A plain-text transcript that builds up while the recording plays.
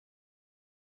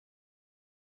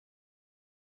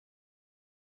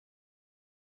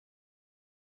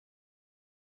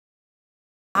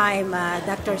I'm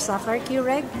Dr. Safar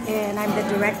Kureg, and I'm the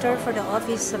Director for the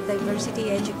Office of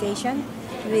Diversity Education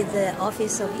with the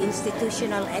Office of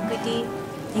Institutional Equity,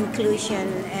 Inclusion,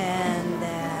 and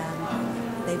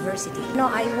Diversity.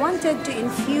 I wanted to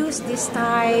infuse this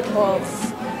type of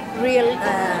real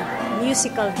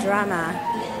musical drama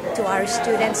to our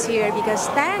students here because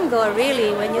tango,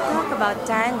 really, when you talk about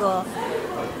tango,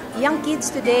 young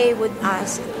kids today would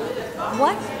ask,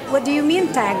 what do you mean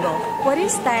tango? What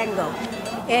is tango?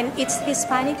 And it's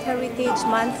Hispanic Heritage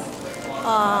Month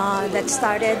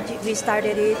we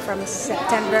started it from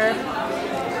September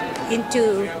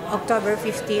into October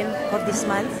 15th of this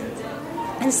month.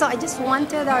 And so I just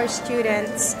wanted our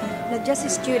students, not just the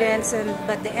students,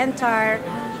 but the entire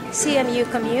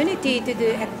CMU community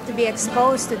to be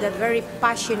exposed to the very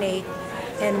passionate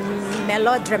and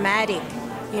melodramatic,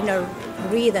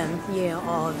 rhythm,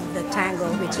 of the tango,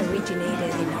 which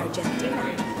originated in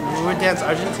Argentina. We dance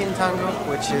Argentine tango,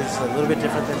 which is a little bit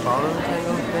different than ballroom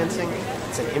tango dancing.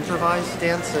 It's an improvised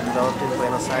dance that developed in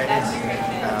Buenos Aires.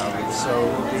 So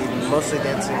we'll be mostly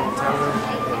dancing tango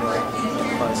in an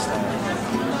improvised style.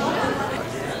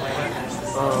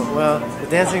 Well, the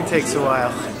dancing takes a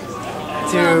while.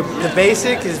 The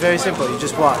basic is very simple. You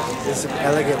just walk. It's an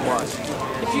elegant walk.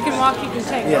 If you can walk, you can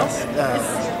tango. Yes.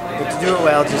 But to do it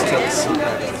well just takes some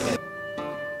practice.